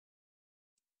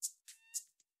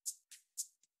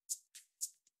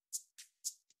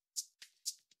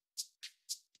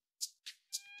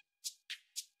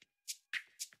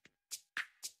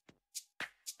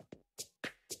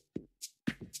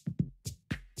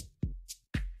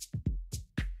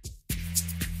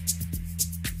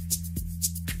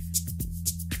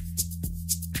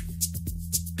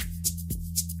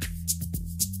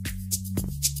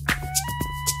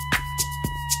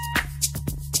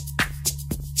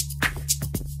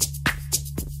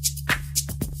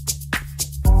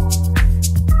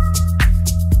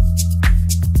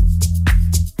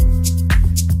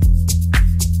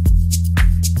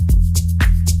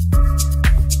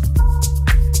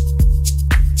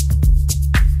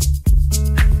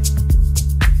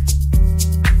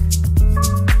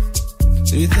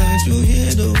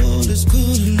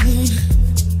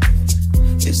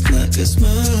a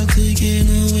smile taken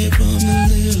away from a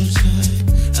little child.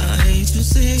 I hate to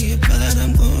say it, but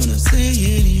I'm gonna say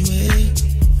it anyway.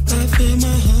 I feel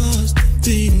my heart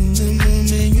beating the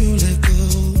moment you let go.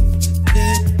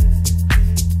 Yeah.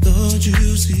 Don't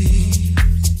you see?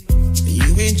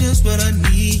 You ain't just what I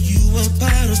need, you are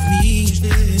part of me.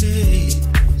 Yeah.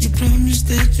 You promised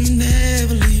that you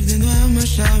never leave, then why am I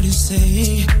shouting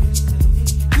saying,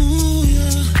 ooh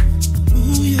yeah,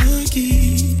 ooh yeah,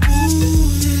 key. Ooh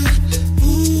yeah,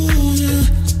 ooh yeah,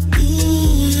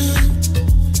 ooh yeah,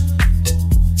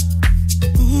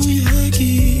 ooh yeah,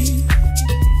 key.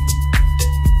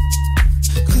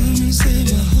 Come and set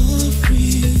my heart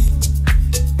free.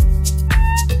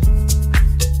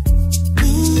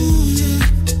 Ooh yeah,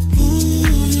 ooh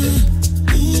yeah,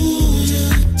 ooh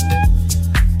yeah,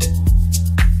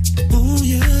 ooh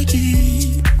yeah,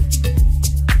 key.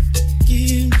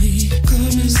 Give me,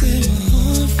 come and set my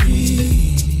heart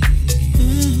free.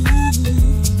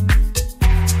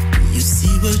 You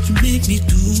see what you make me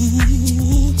do?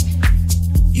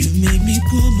 You make me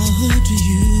pour my heart to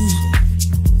you.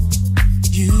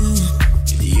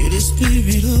 You're the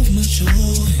spirit of my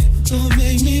joy. Don't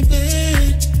make me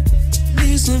beg,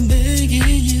 please I'm begging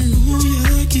you.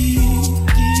 Yeah, give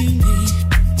me,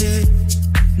 yeah.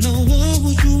 No, why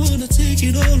would you wanna take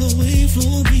it all away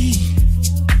from me?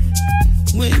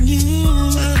 When you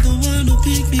are the one who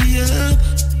pick me up,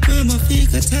 when my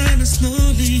feet are tired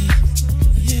slowly,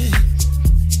 yeah,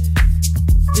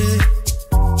 yeah.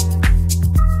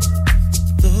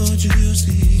 Don't you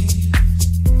see?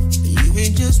 You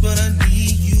ain't just what I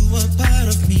need, you are part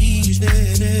of me,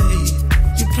 yeah.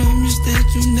 You promised that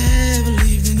you never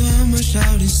leave, then why am I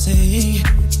shouting saying,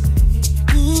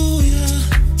 ooh yeah,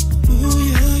 ooh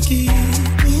yeah, keep,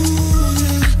 ooh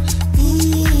yeah,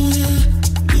 ooh yeah,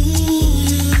 ooh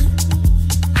yeah.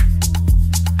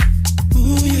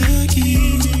 Ooh yeah,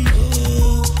 keep,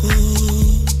 oh,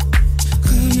 oh.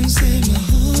 Come and set my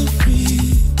heart free.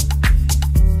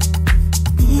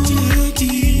 Ooh yeah,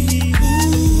 keep,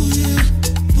 ooh yeah,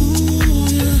 ooh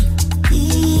yeah, ooh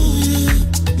yeah,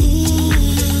 ooh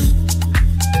yeah,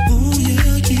 ooh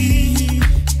yeah, keep.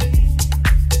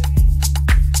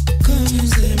 Come and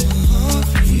set my heart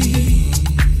free.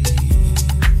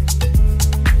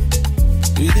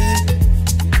 Do that,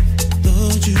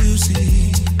 don't you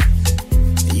see?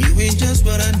 You ain't just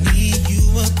what I need, you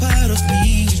are part of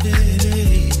me, yeah.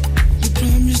 You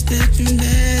promised that you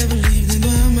never leave, then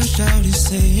why am I shouting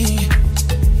saying,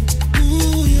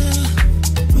 ooh yeah,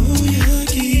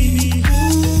 keep me,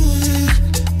 ooh yeah,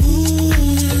 ooh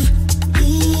yeah,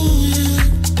 ooh yeah,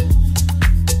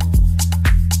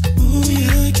 ooh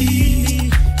yeah, keep me.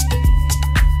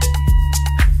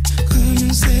 Come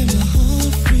and set my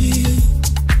heart free.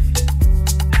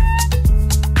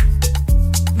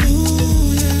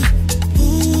 Ooh yeah,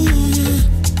 ooh yeah,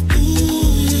 ooh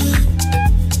yeah,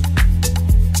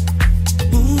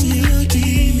 ooh yeah,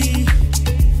 give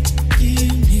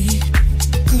me,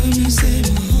 come and set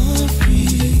my heart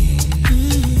free.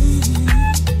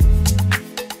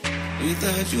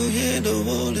 Without you here, the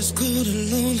world is cold and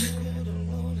lonely.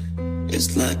 It's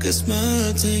like a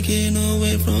smile taken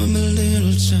away from a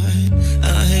little child. I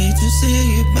hate to say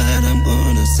it, but I'm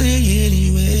gonna say it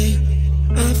anyway.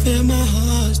 I feel my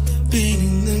heart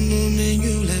beating the moment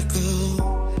you let go.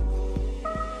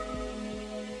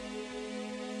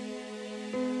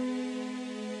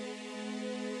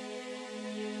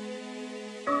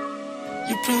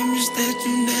 You promised that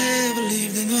you never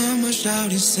leave, then why am I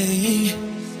shouting saying,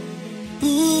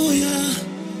 ooh yeah,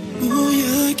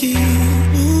 keep,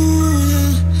 ooh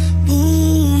yeah,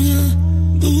 ooh yeah,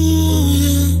 ooh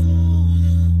yeah,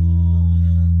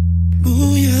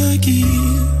 ooh yeah,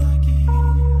 keep.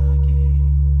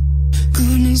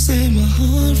 Come and set my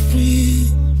heart free.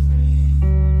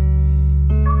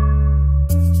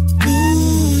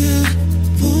 Ooh yeah,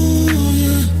 ooh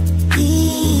yeah,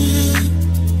 ooh yeah,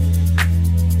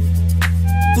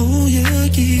 ooh yeah,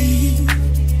 keep.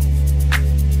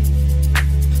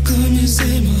 Come and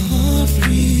set my heart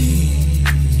free.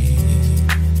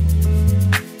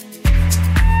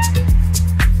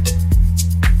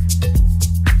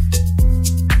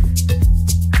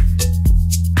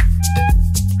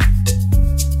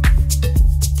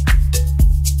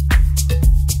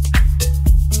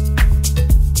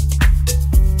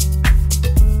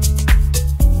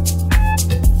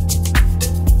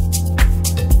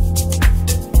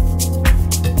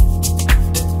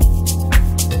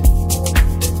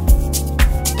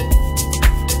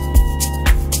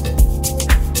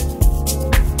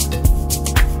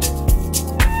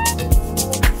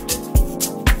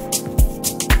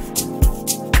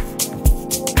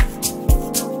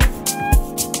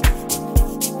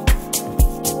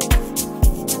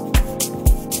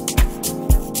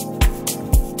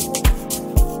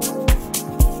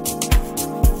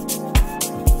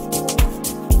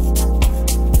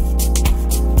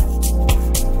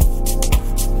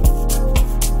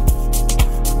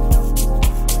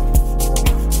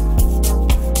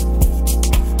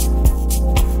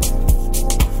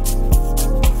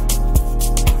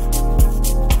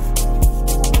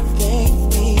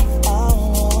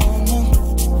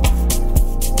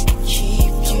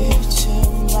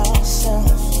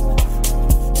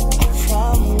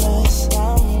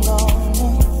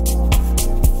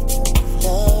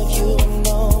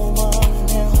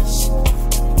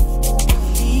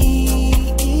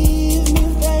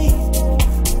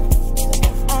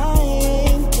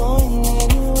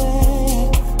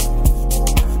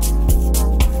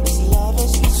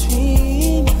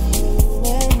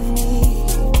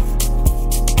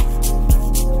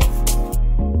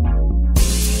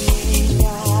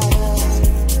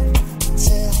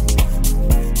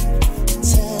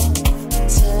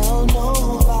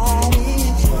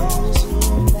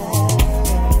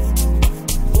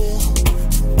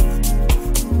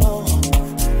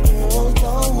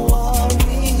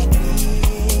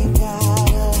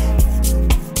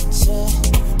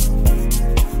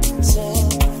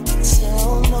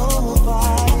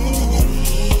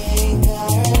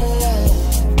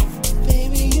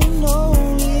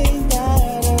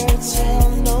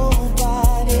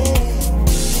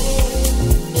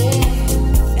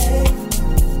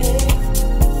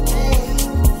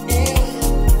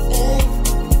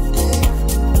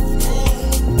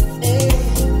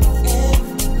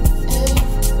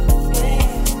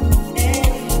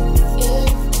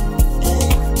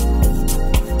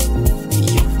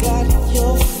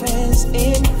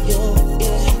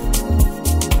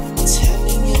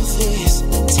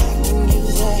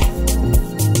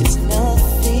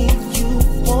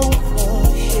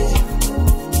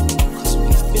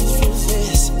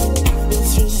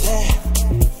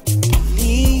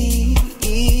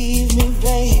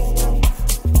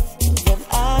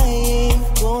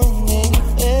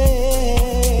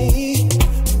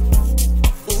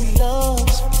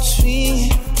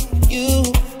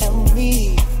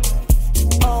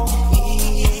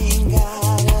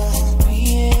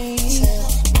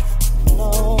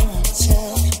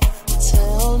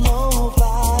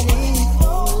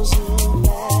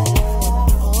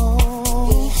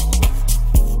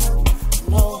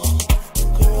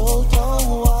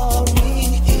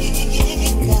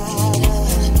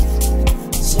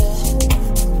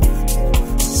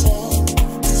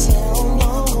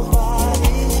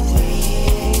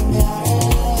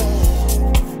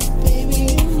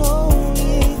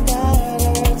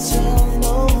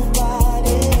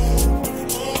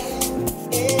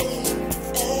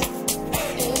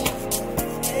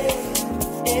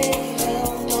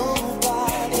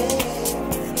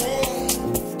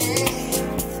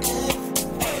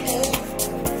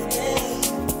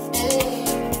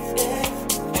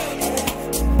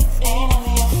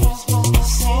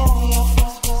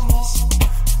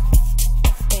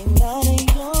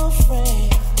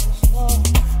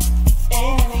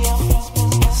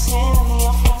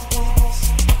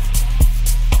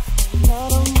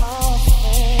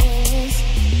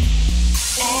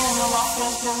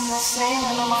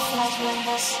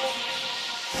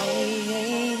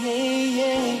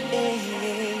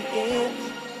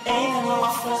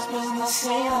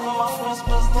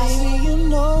 Baby, you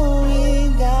know we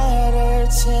ain't gotta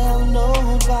tell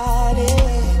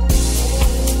nobody.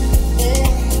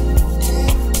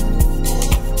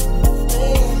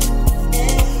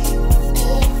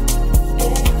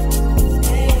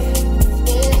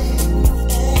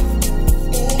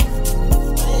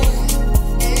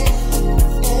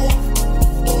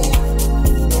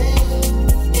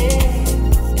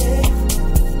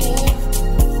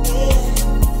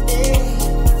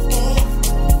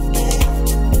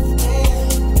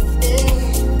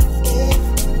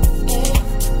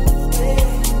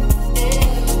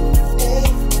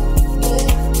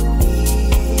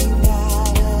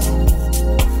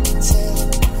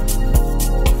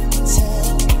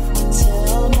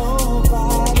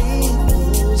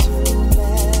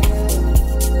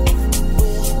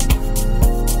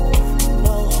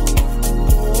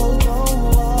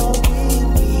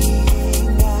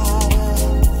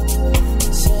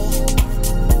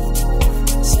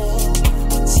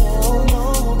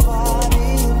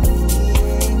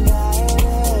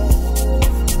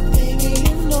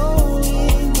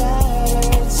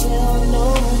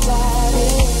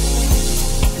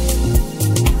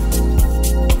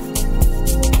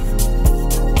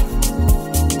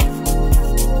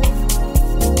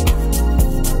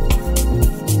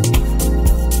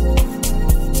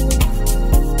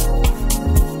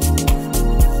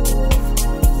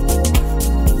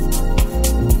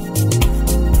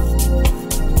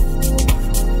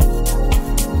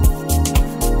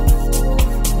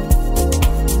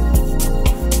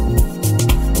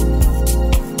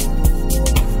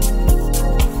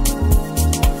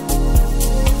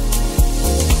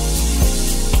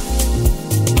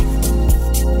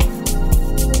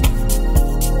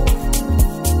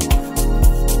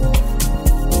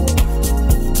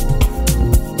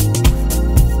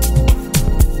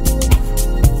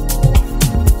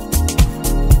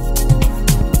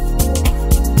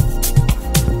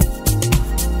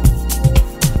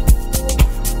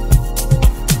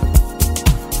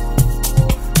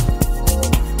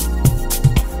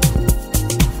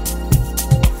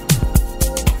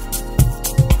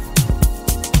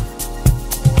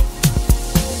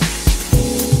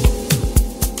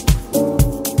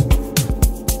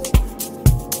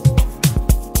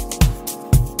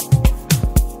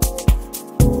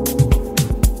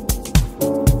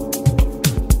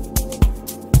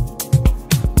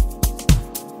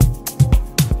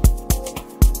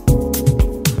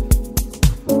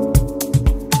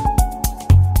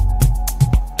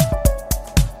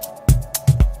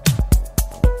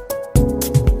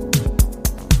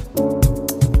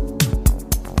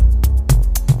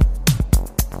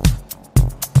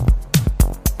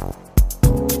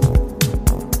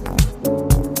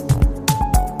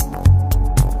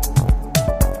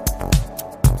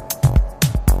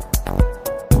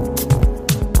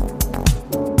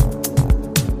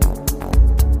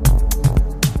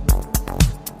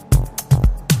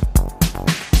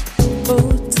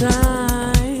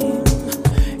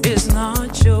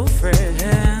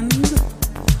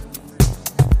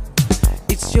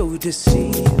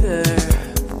 Deceiver.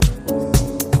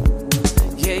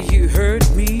 Yeah, you heard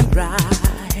me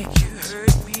right. You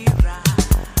heard me right.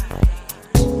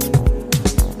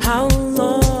 How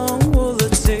long will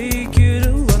it take you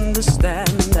to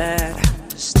understand that?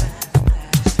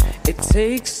 It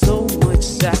takes so much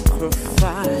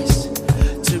sacrifice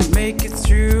to make it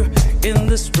through in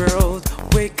this world.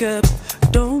 Wake up,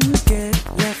 don't get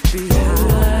left behind.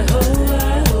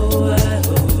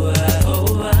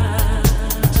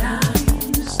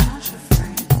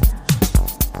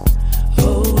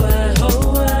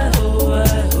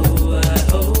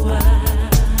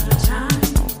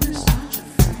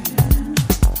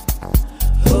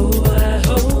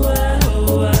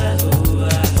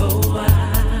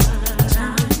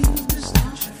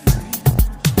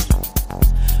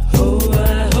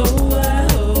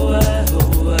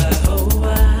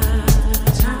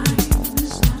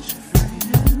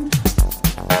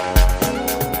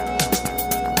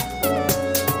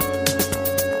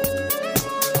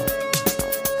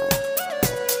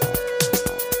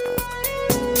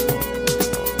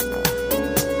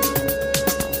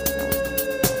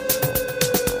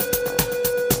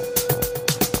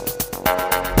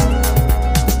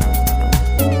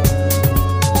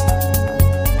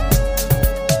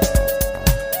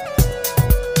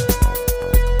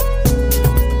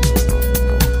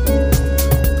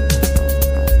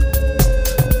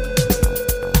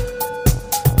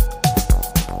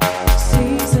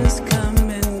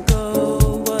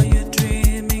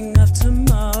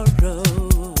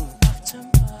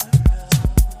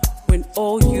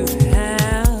 all you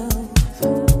have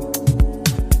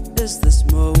is this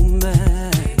moment.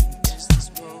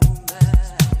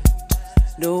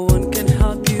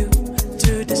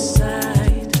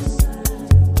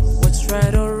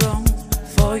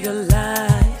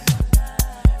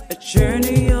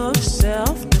 journey of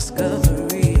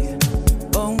self-discovery.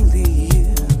 Only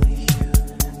you,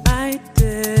 I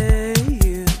dare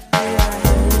you.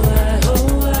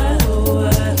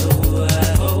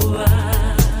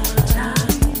 Time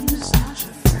is not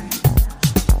your friend.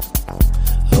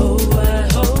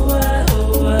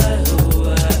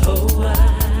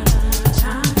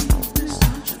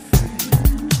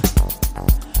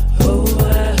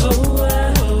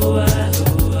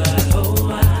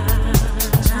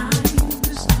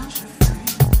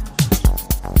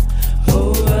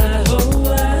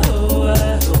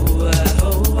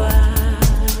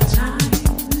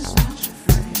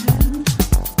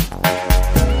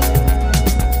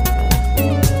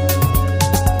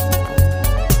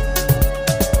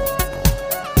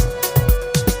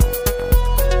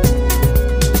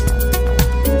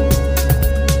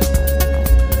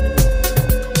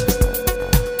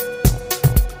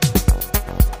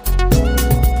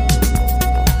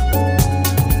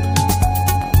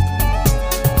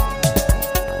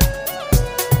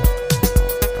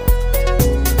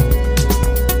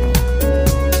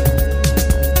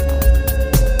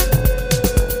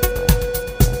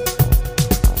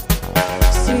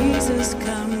 Seasons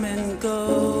come and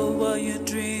go while you're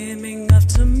dreaming of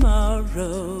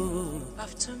tomorrow.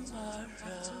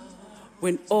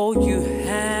 When all you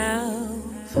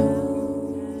have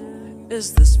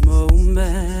is this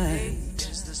moment.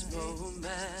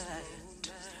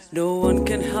 No one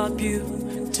can help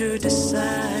you to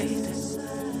decide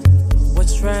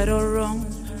what's right or wrong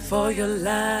for your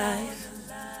life.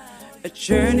 A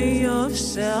journey of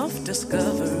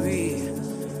self-discovery.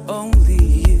 Only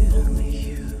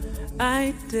you,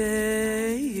 I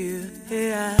dare you.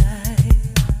 Yeah.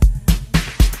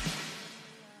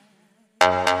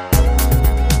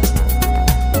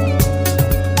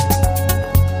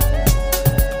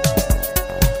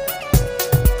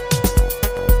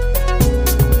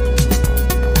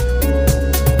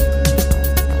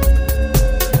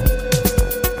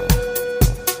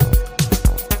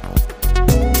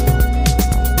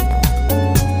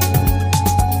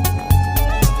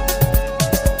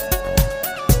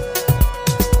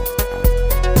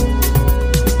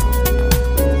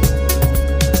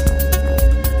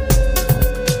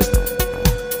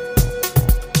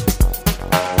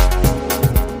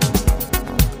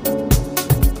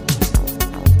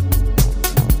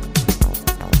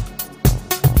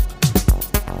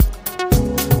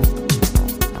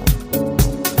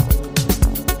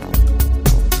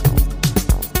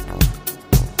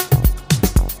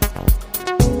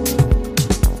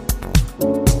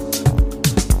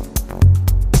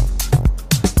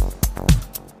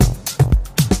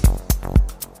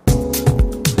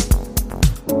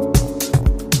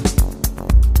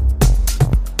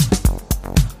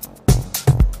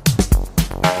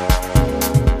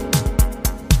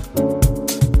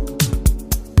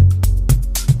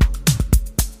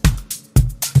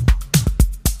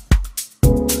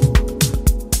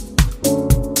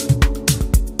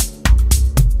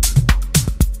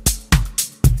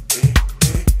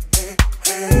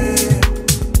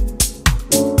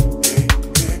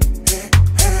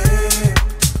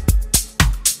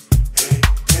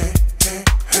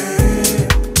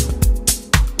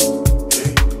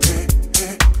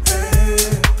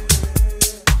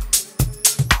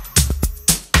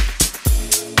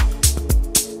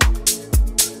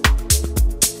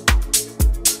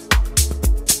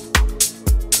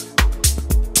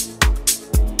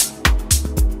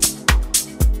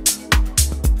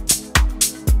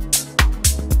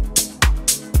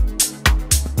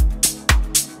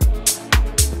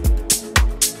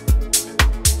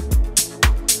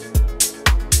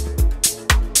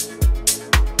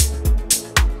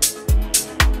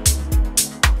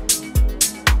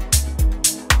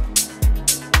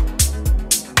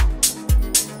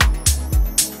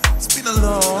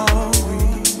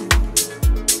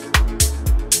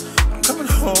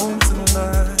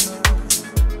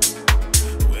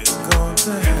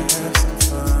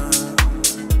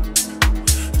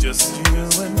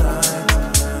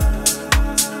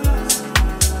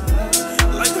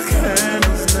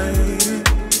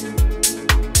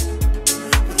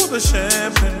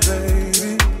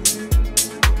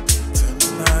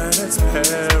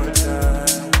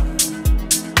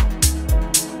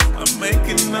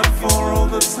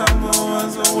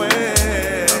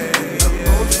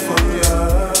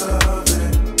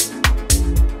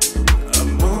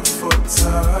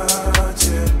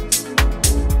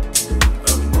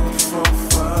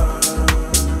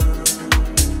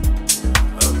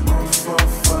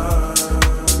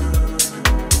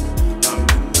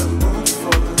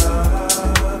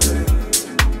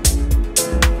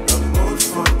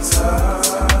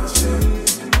 time.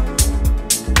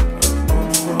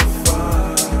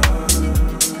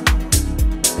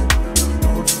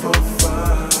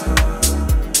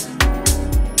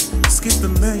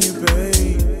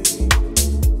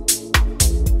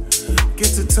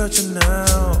 get to touching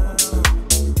now.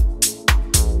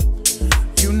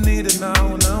 You need it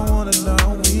now, and I want it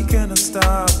now. We cannot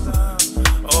stop.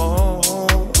 Oh,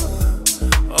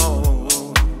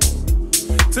 oh.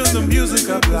 Turn the music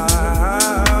up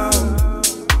loud.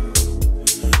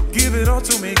 Give it all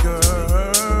to me,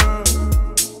 girl.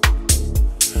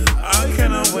 I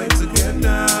cannot wait to get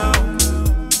down.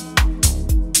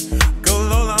 Go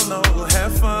low, low, low,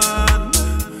 have fun.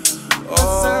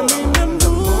 Oh, I'm in the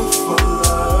mood for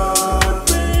love,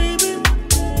 baby.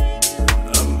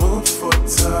 A mood for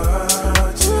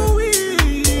touch. A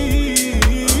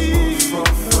mood for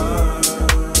fun.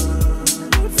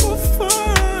 A mood for fun.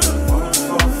 A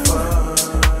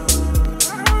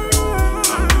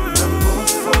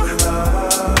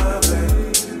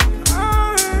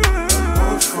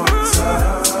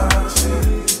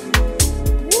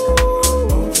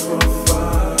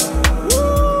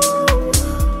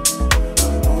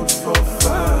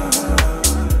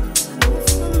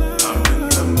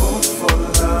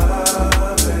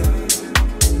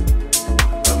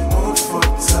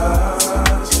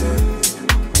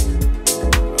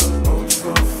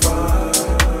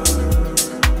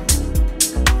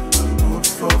mood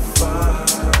for fun.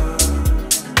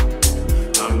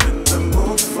 I'm in the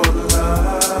mood for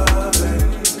love,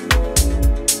 baby.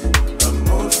 A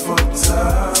mood for touch.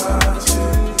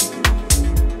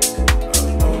 A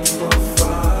mood for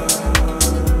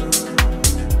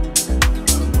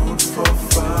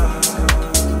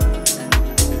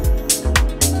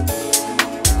fun.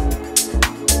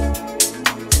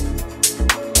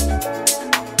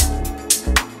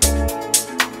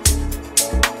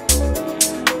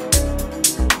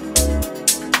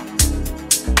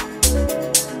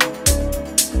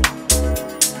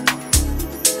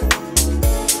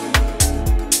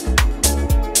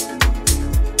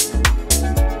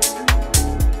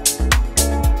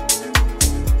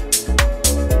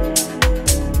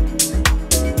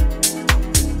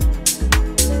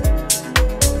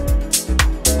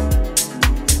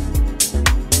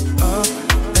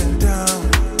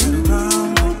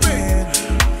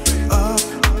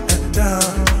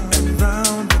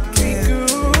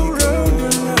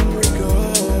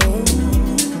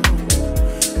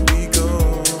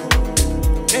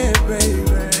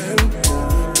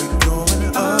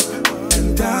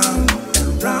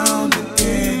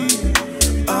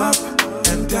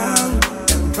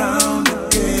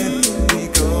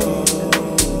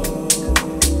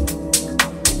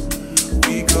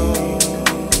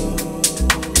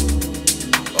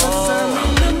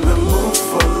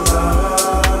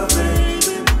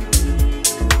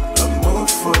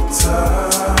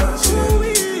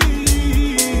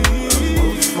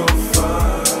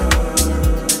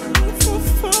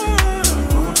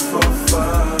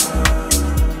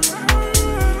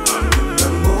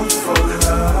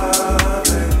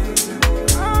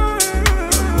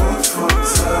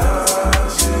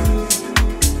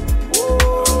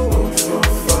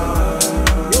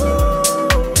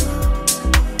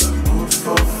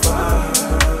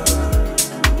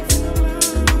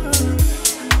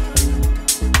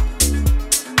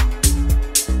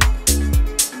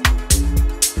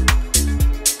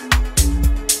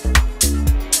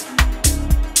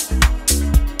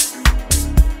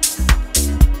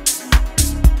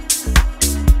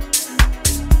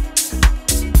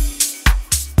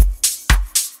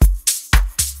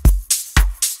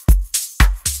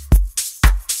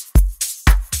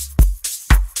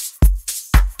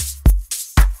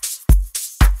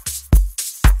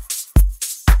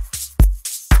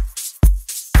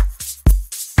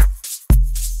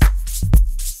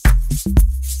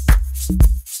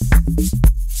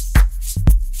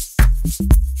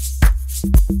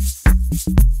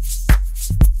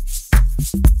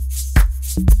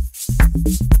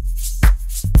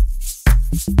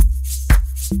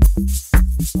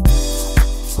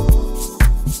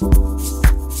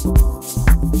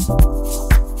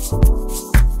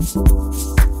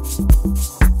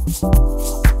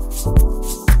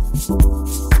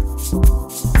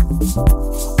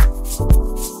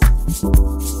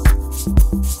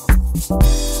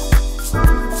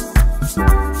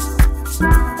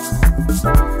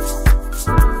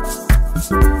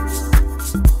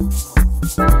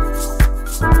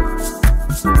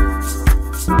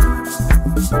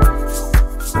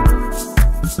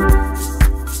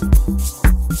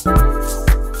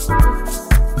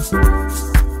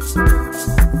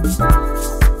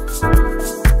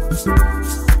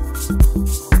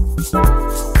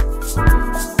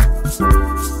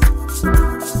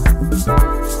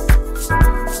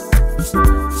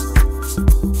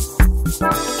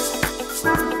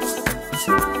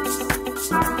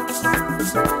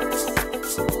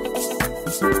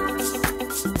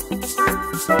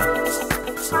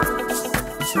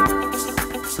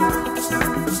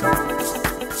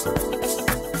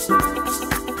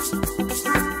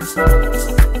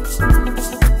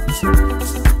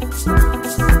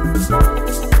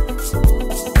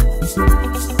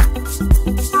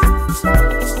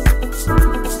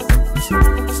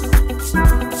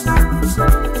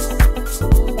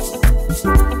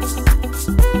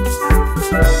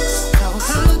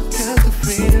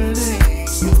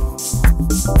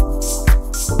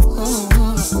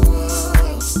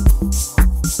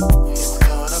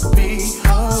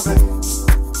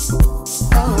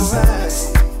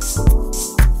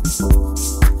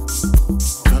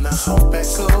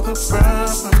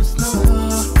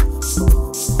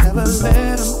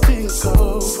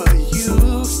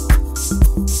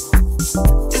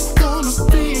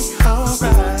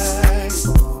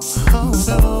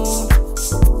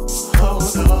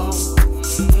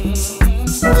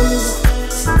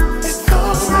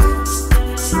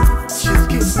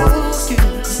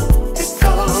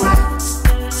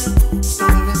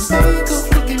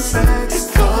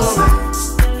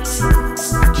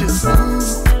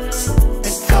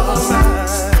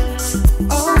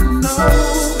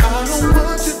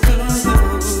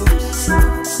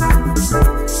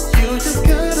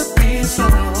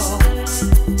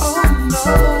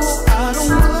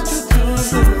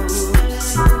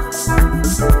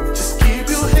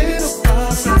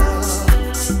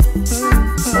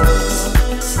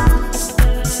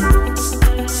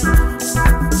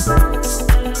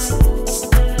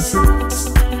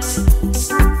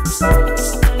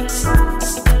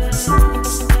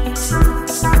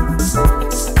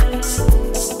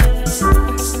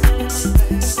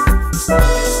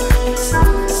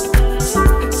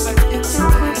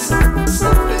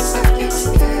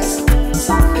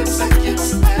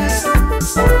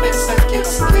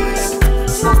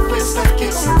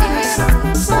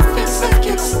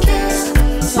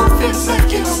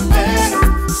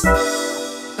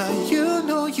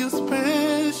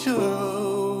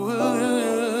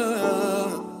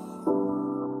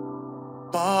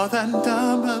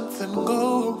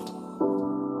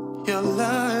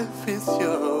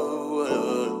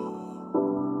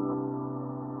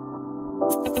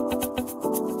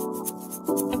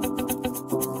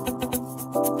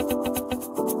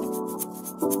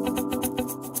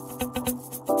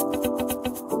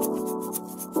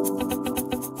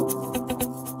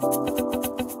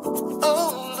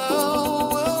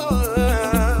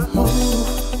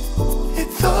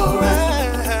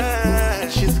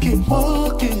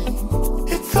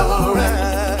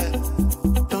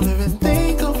 Don't even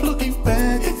think of looking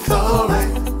back. It's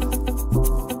alright.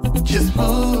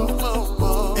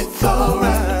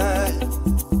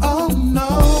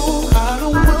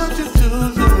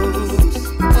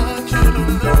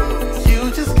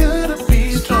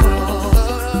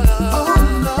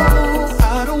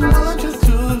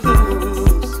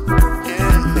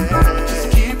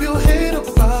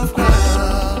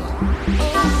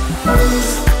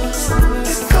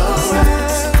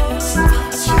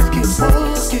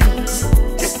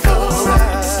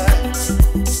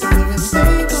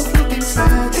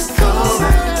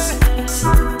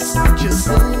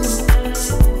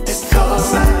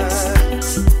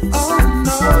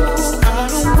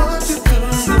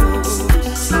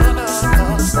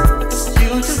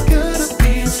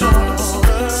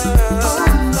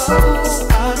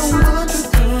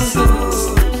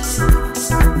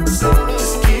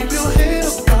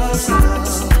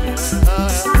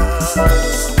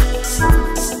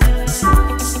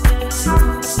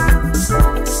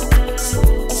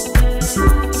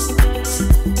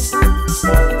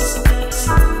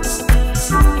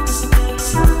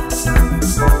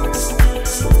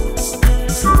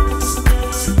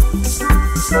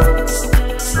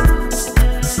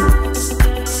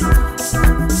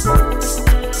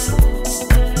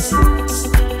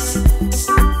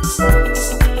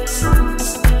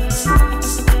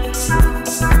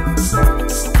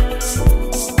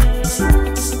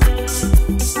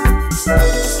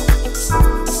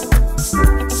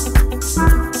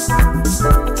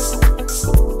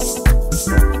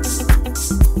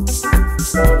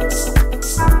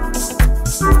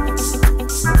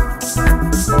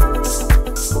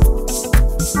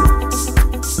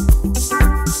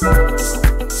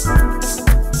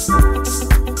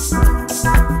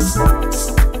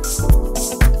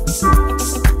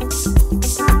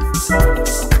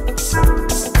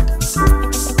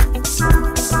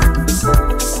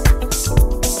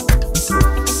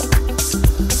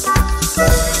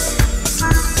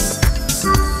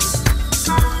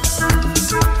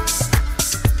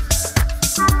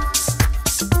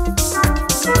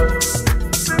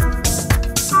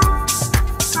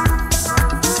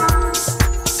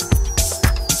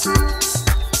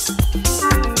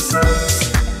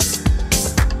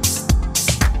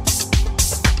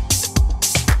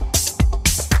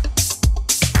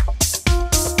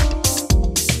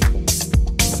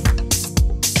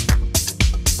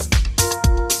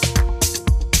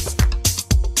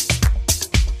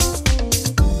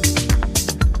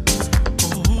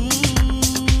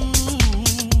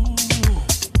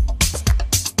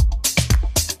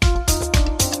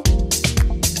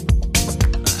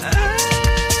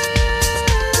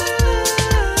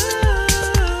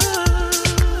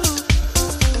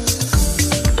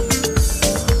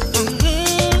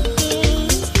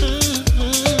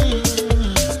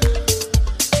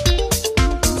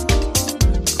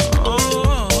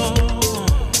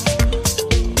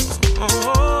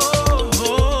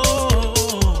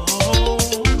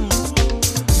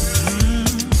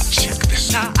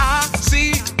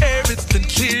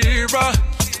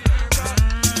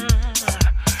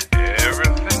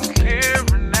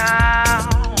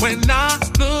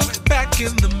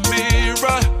 in the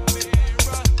mirror.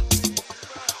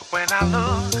 When I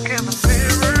look in the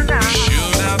mirror now,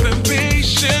 should have been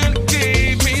patient,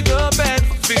 gave me the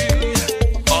benefit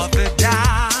of the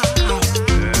doubt.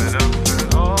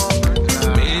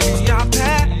 Maybe our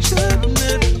passionate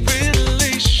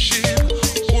relation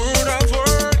would have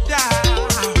worked out.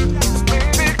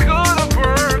 Maybe it could have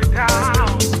worked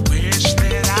out. Wish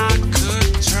that I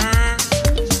could turn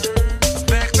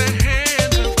back the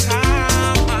hands of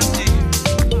time, I did.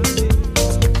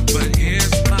 But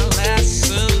here's my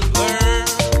lesson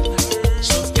learned.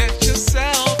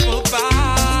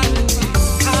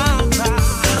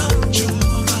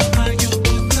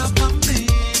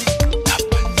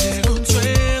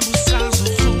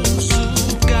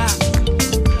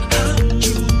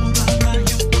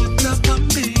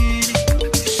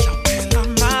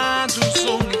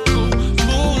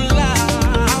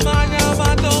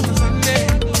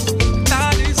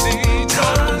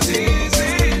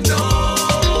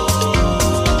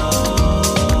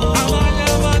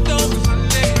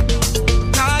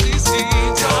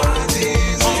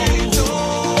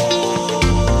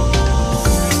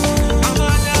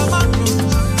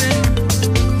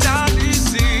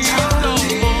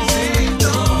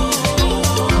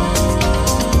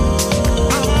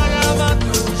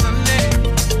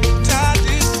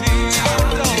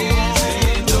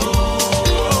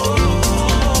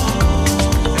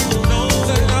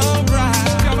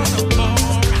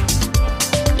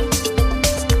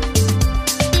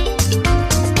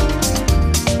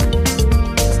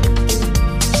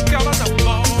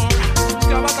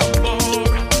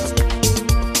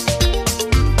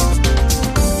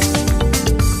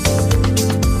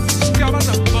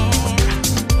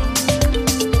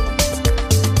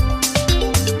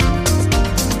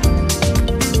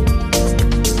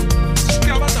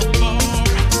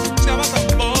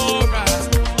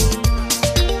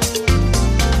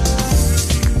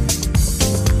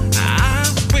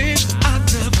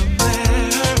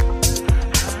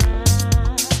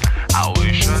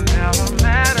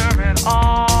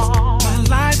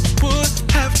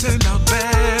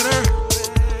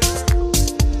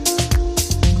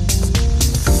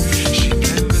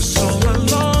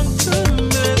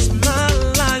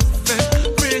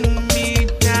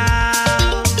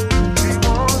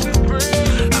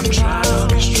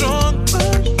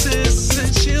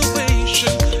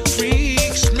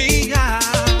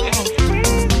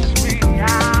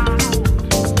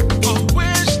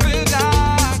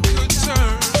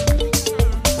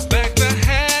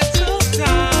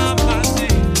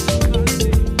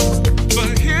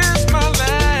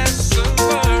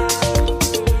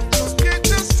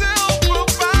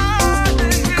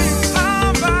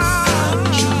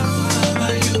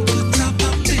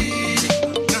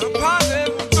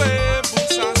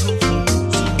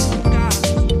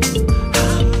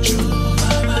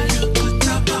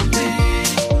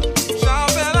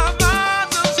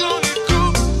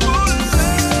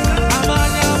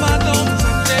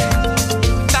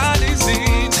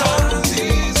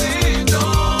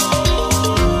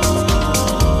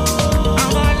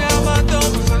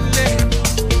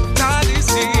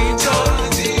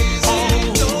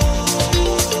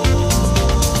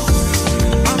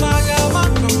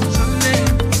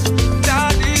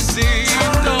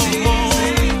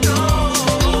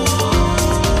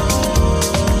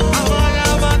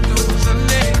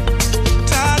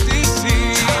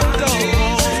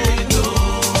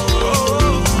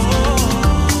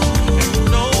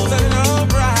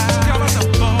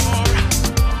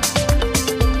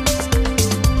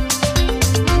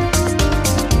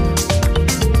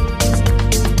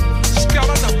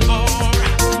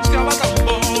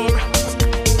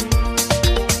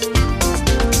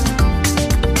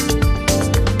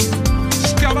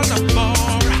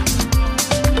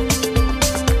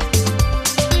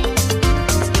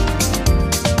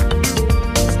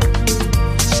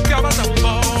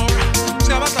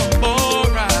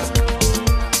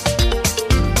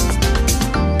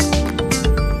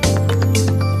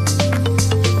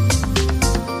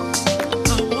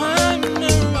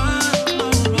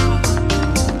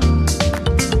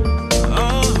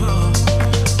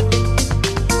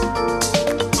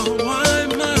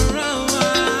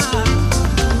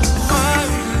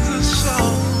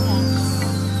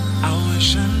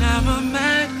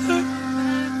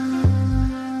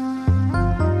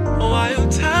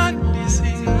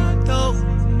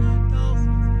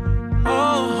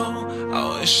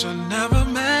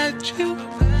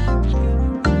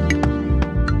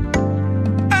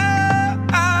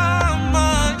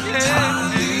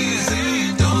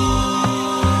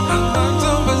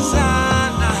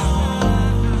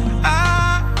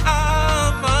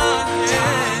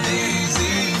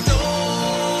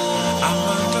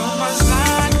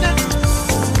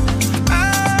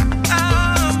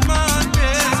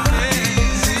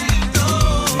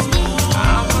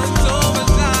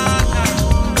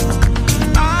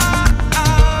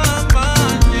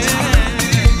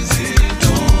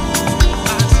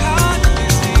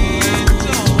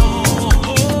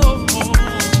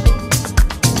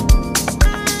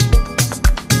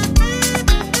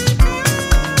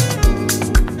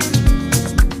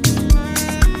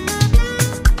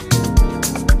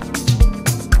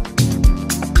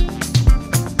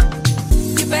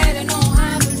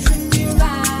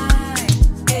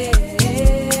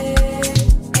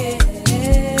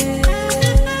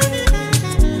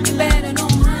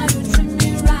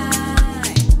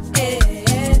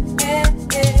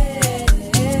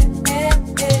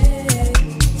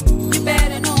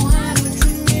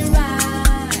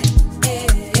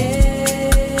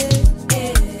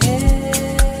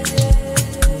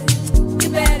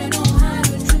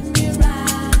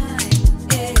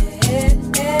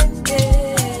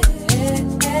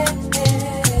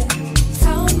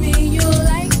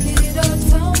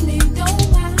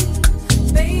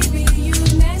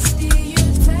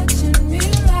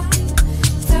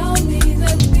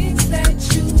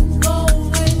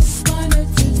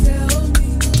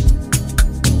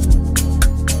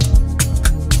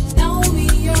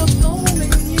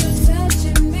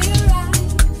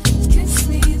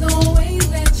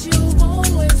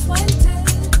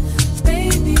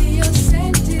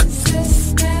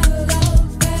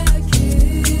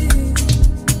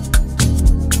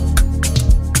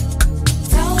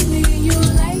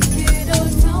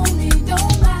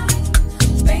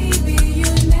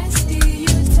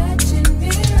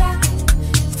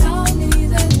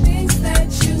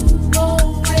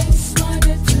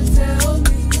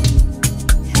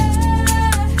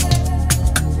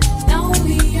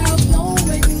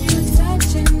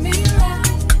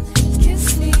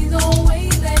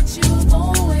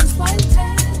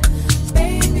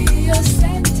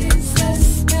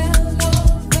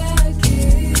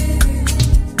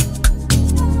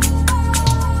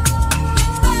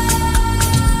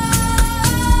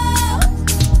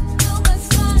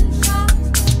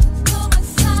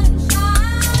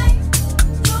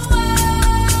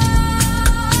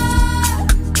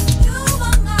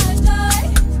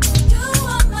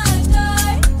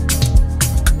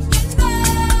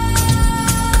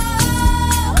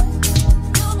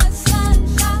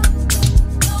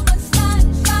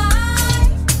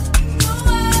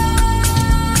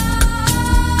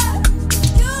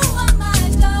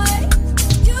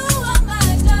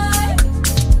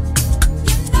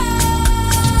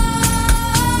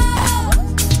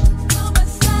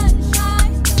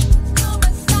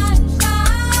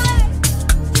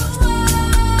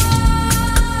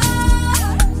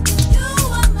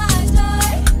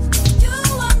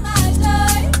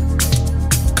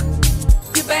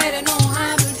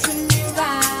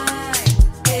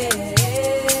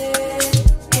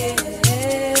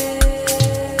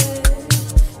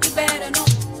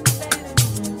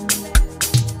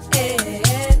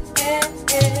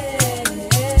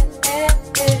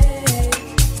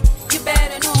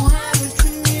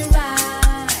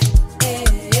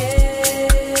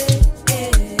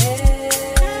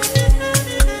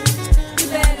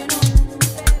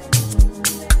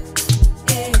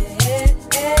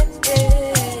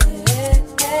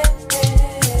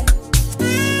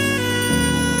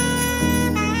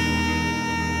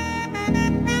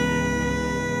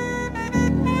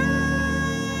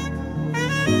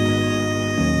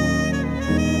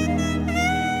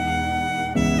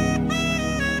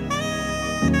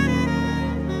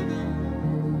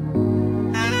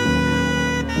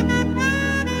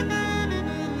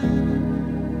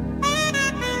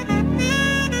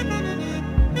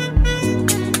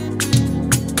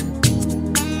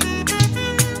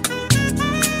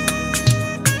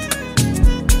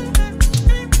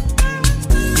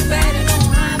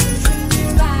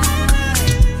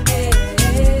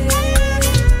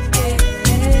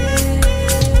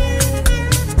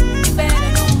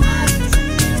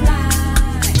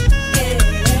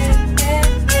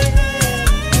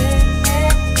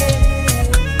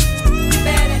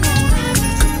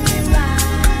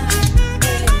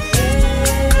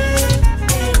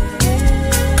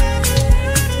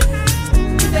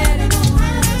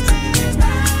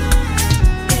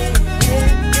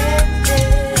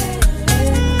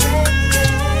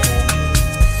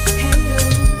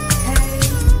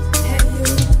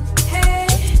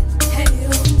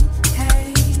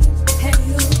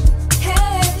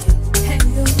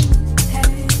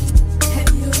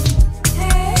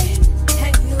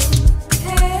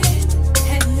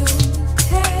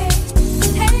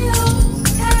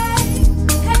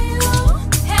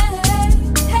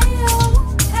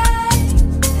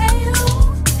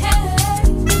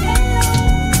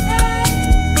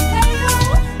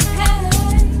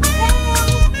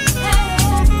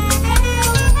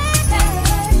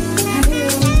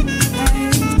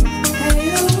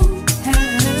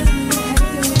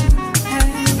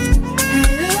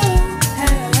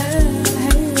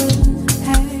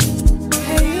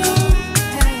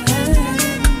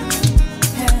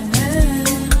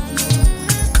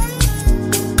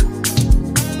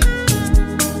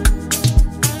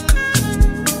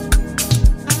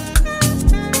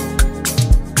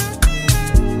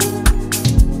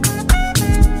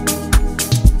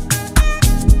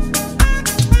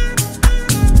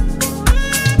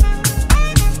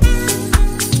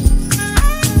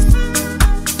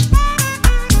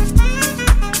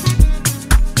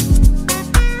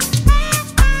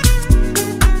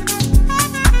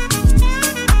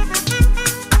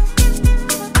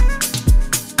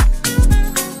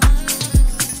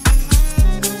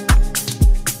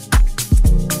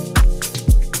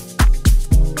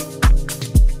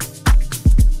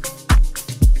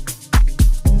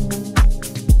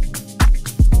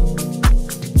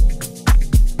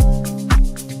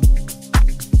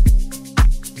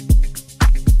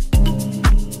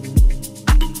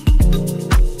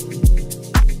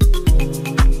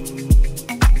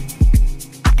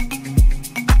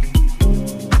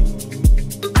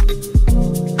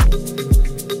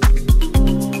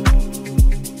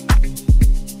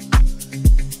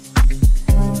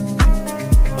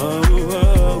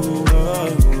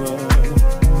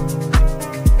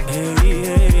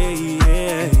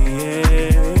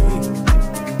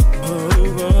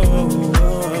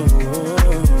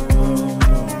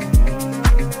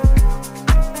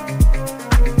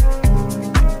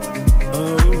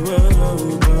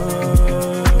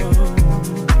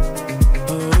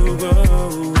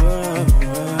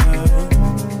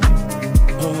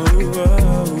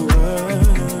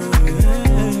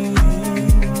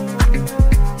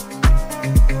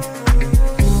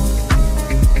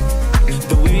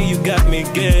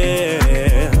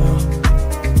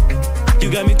 You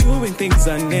got me doing things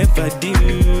I never do.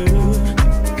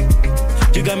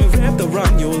 You got me wrapped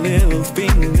around your little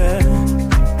finger.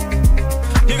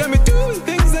 You got me doing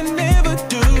things I never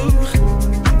do.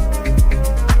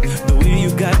 The way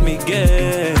you got me,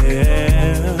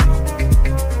 girl.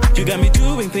 You got me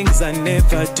doing things I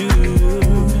never do.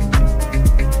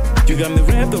 You got me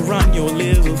wrapped around your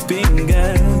little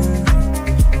finger.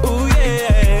 Oh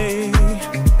yeah.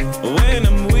 When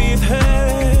I'm with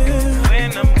her,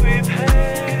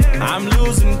 I'm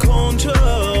losing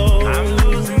control.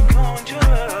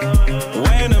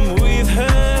 When I'm with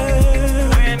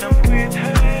her,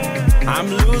 I'm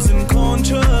losing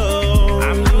control.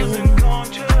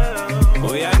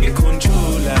 Oh yeah, get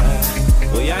controller.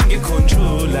 Oh yeah, get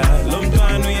controller.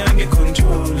 Lomtwana, oh yeah, get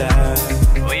controller.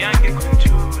 Oh yeah, get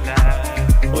controller.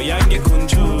 Oh yeah, get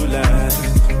controller.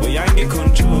 Oh yeah, get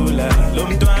controller.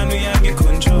 Lomtwana, oh yeah, get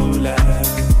controller.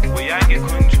 Oh yeah, get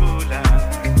controller.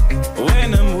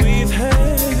 When I'm with her,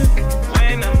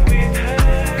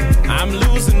 I'm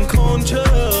losing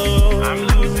control.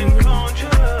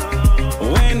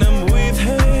 When I'm with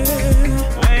her,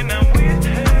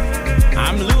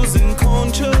 I'm losing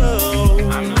control.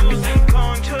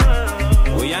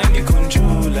 We ain't get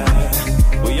controller.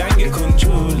 We ain't get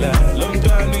controller. Long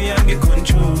time we ain't get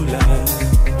controller.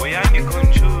 We ain't get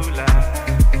controller.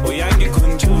 We ain't get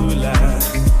controller.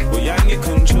 We ain't get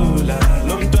controller.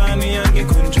 Long time we ain't get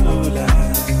controller.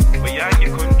 We ain't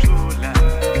get controller.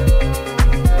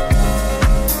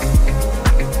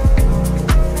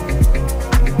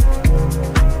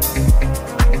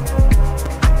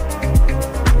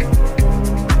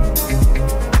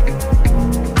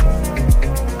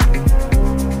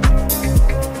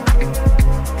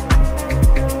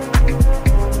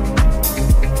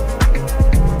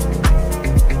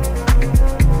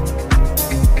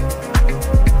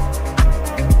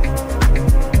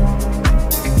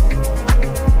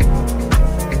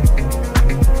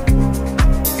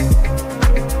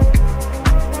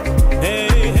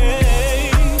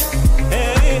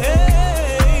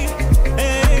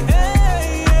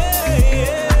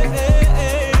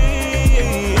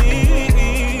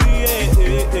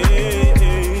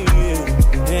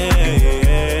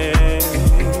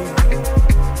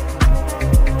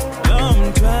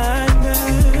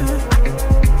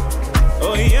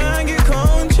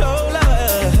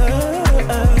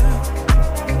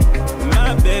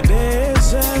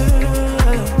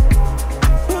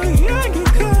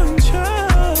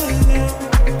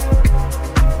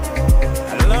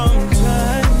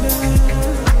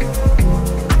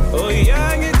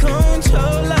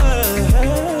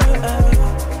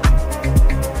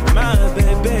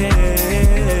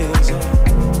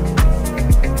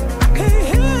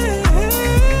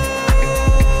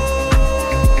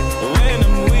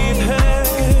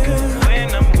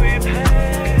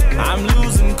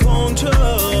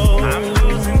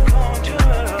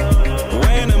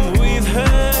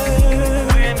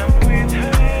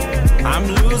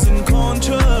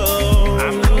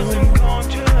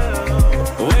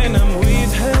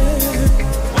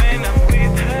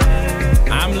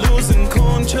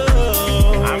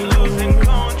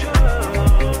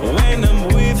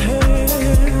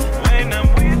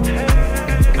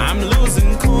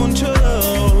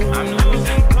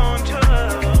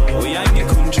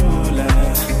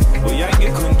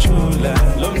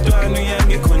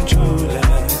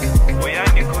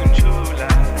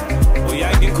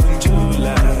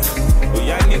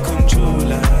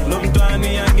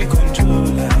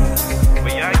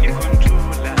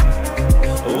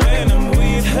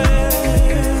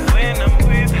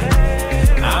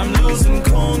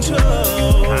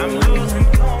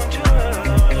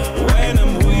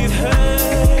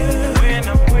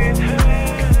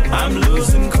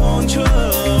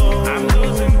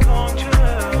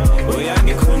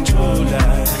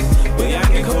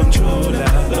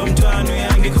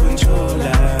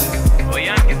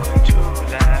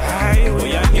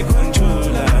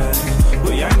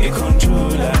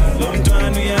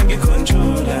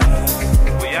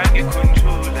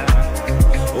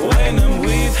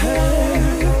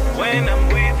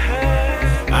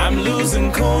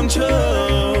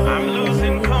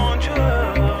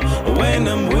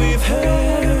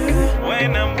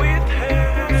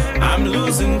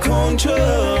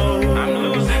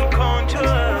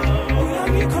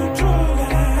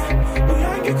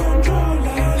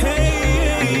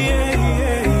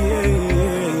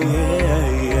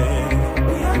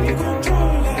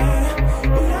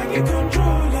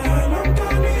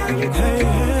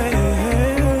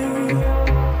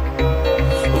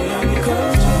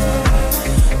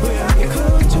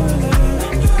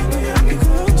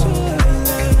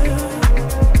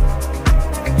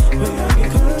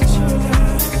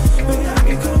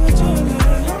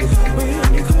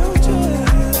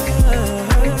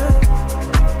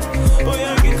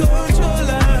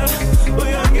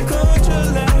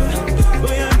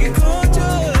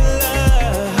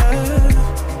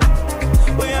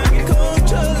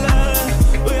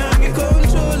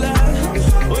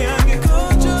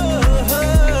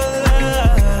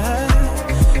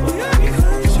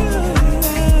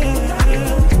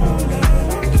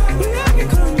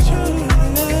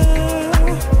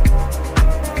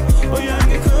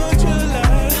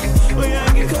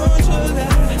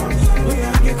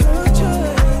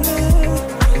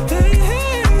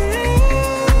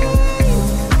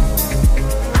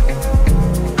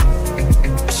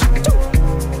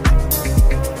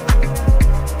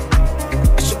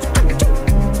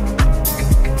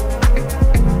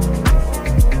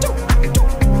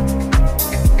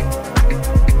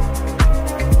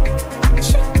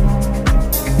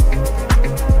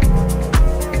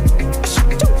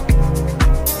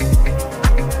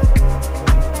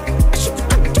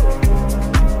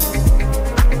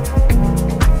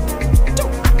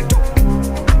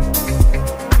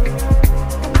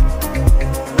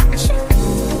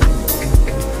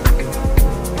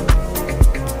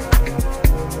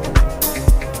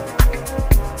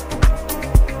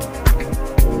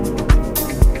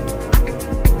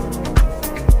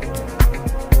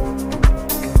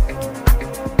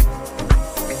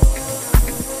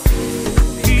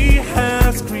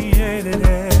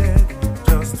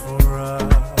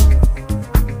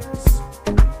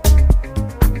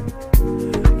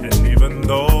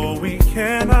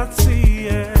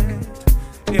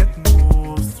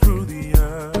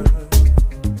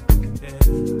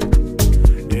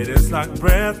 like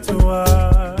breath to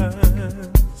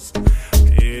us.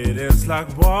 It is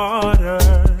like water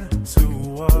to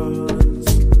us.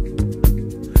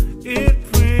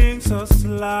 It brings us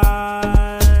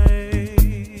life.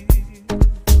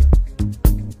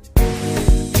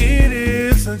 It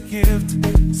is a gift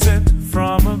sent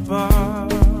from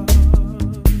above.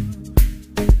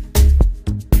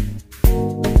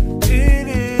 It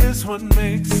is what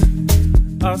makes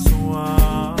us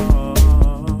one.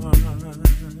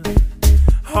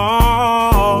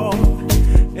 Oh,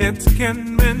 it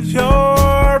can mend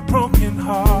your broken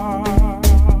heart.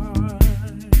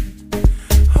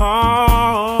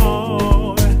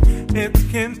 Oh, it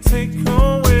can take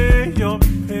away your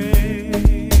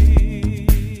pain.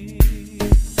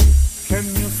 Can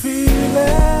you feel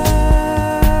it?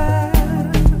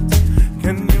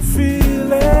 Can you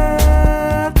feel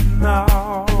it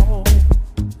now?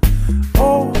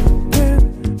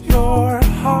 Open your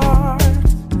heart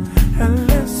and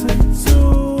listen to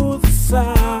the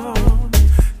sound.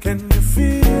 Can you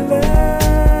feel it?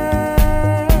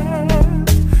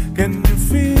 Can you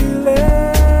feel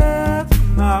it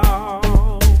now?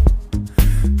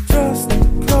 Just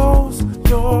close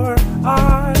your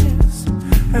eyes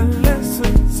and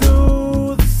listen to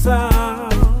the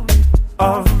sound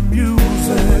of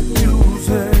music,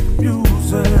 music,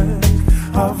 music,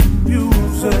 of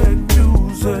music,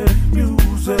 music,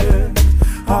 music,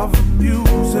 of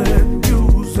music,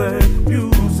 music,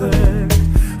 music,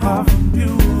 of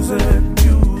music,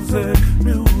 music,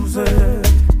 music,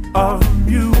 of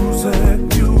music,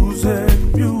 music,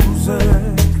 music,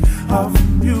 of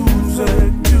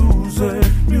music, music,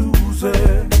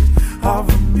 music, of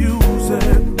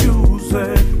music,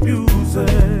 music,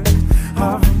 music,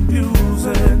 of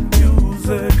music,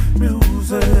 music,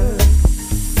 music.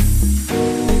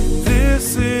 This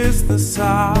is the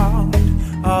sound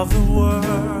of the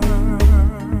world,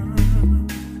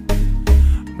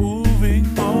 moving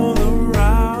all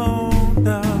around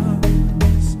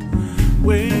us,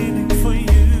 waiting for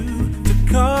you to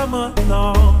come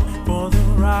along for the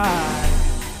ride.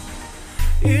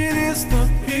 It is the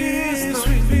peace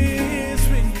we need.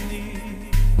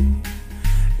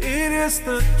 It is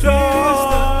the joy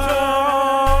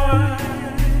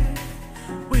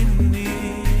we need.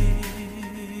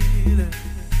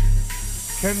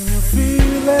 Can you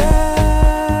feel it?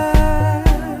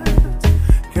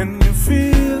 Can you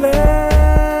feel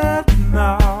it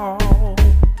now?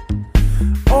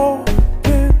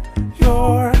 Open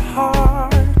your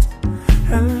heart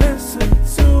and listen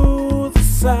to the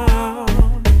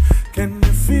sound. Can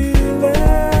you feel it?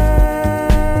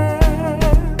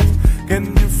 Can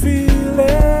you feel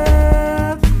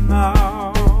it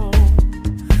now?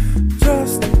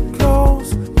 Just close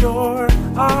your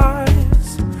eyes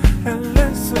and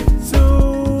listen to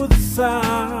the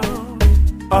sound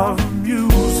of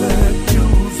music,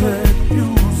 music,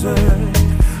 music,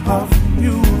 of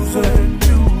music,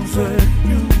 music,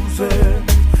 music,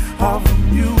 of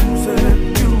music,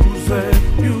 music,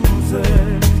 music,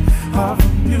 of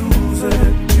music,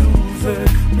 music,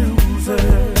 music,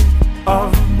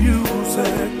 of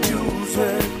music,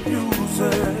 music, music,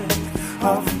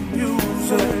 of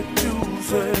music,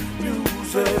 music,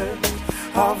 music,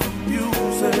 of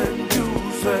music,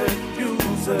 music,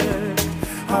 music,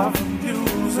 of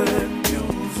music,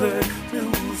 music,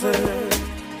 music.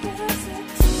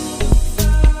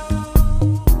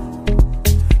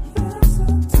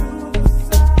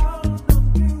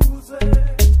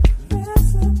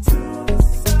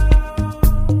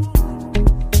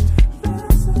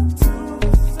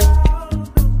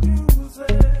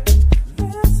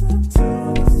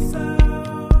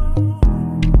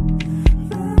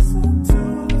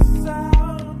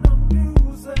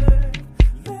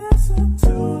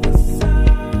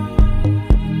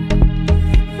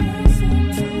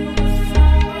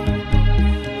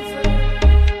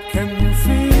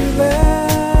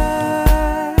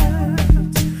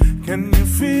 Can you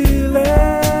feel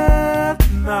it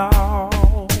now?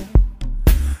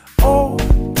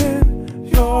 Open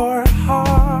your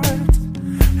heart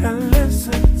and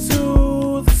listen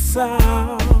to the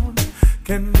sound.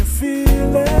 Can you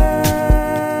feel it?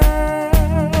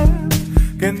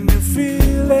 Can you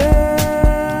feel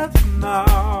it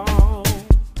now?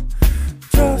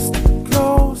 Just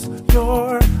close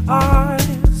your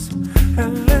eyes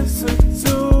and listen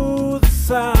to the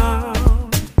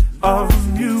sound of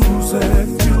music,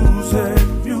 music,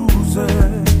 music,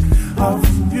 of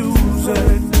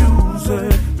music,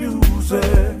 music,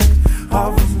 music,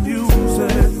 of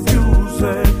music,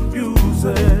 music,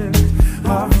 music,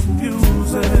 of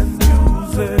music,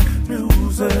 music,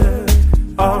 music,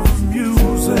 of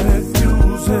music,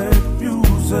 music,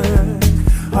 music,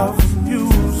 of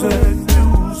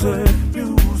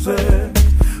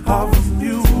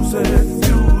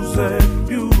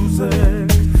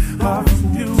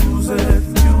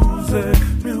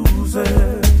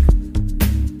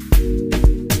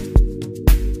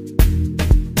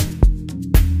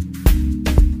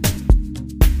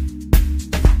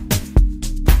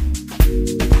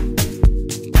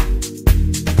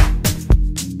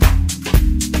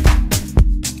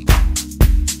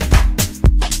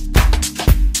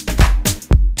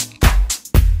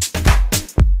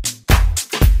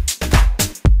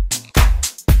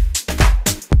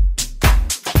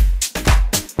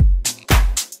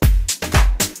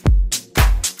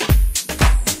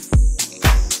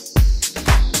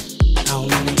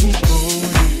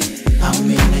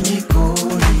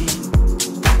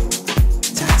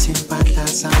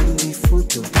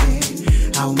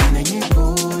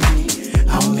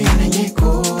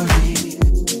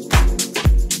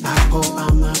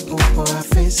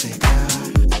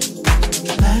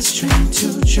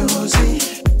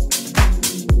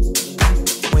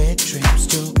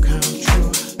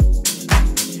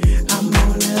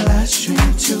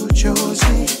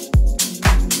Josie,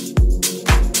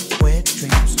 where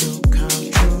dreams do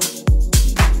come true.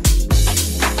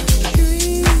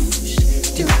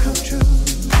 Dreams do come true.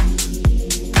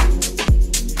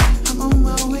 I'm on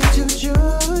my way to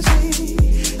Josie.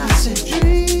 I said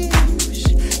dreams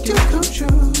do come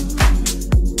true.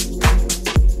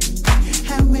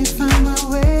 Help me find my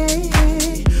way.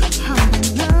 I'm in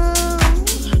love,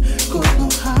 go no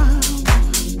harm.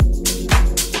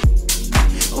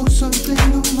 Oh, something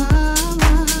no mama.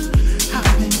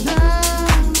 I'm in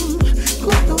love,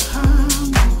 go no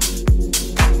harm.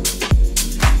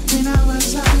 When I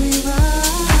was arriba,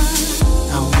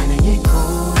 aumena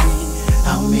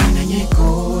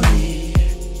nyekoli.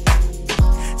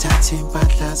 Tati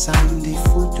mpatla sandi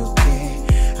futuke.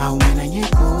 Aumena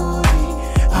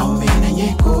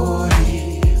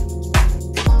nyekoli.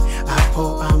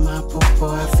 Apo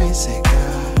amapopo afeseka.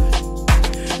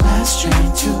 Last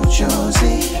train to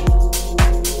Josie,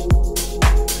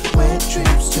 where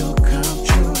dreams still come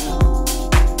true.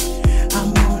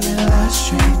 I'm on the last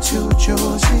train to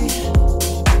Josie,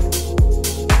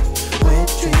 where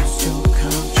dreams still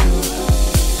come true.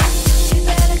 You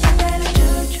better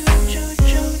choo choo choo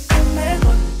choo, come back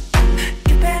on.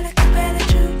 You better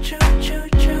choo choo choo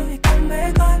choo, come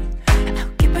back on.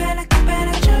 You better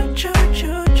choo choo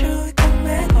choo choo, come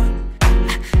back on.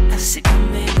 I see come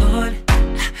back on.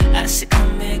 I see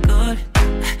come back on.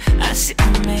 I see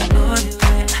come back on.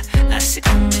 I see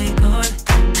come back on.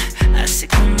 I see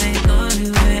come back on.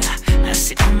 I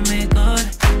see come back on.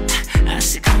 I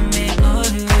see come back on.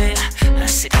 I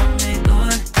see come back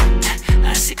on.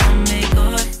 I see come back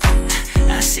on.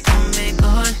 I see come back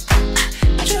on.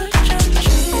 Choo choo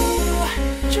choo,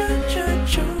 choo choo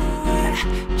choo,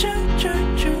 choo choo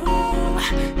choo,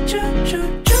 choo choo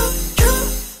choo,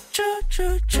 choo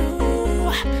choo choo,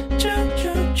 choo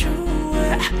choo choo,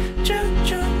 choo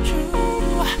choo choo,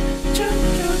 choo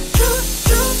choo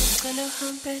choo. Gonna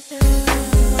hump it down.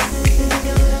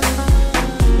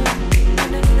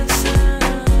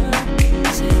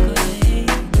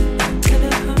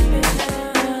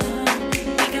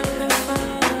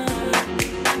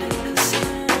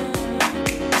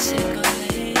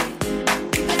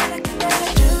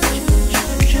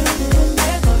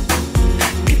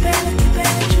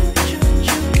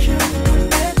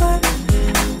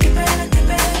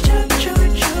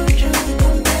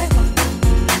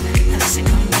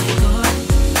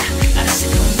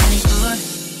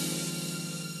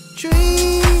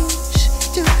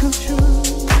 Dreams do come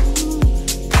true.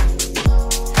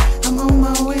 I'm on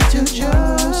my way to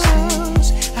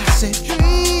Josie. I said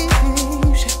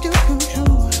dreams do come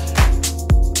true.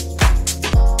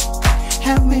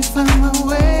 Help me find my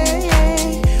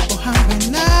way. Oh,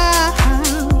 I'm now,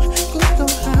 good to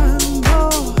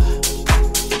humble.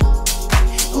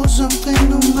 Oh, something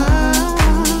no matter.